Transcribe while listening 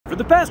For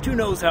the past who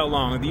knows how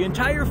long, the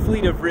entire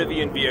fleet of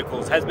Rivian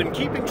vehicles has been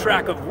keeping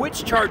track of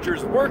which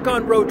chargers work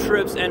on road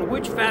trips and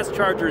which fast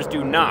chargers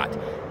do not,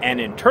 and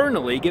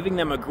internally giving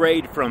them a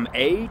grade from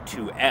A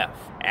to F.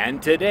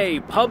 And today,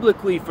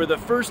 publicly for the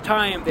first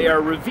time, they are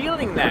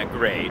revealing that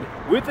grade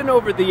with an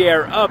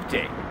over-the-air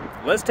update.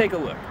 Let's take a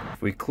look.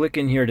 If we click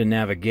in here to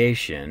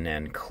navigation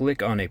and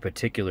click on a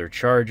particular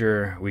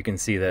charger, we can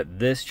see that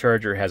this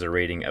charger has a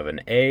rating of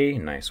an A,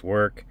 nice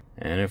work.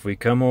 And if we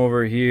come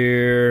over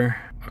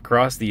here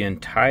across the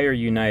entire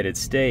United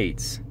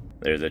States,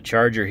 there's a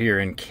charger here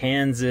in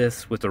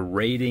Kansas with a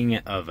rating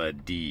of a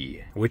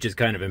D, which is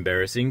kind of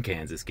embarrassing.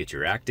 Kansas, get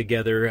your act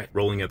together.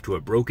 Rolling up to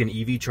a broken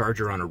EV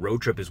charger on a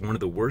road trip is one of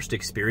the worst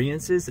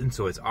experiences, and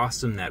so it's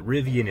awesome that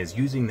Rivian is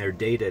using their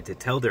data to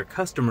tell their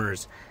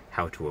customers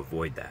how to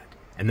avoid that.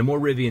 And the more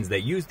Rivians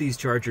that use these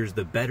chargers,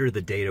 the better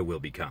the data will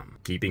become,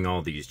 keeping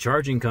all these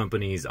charging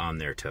companies on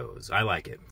their toes. I like it.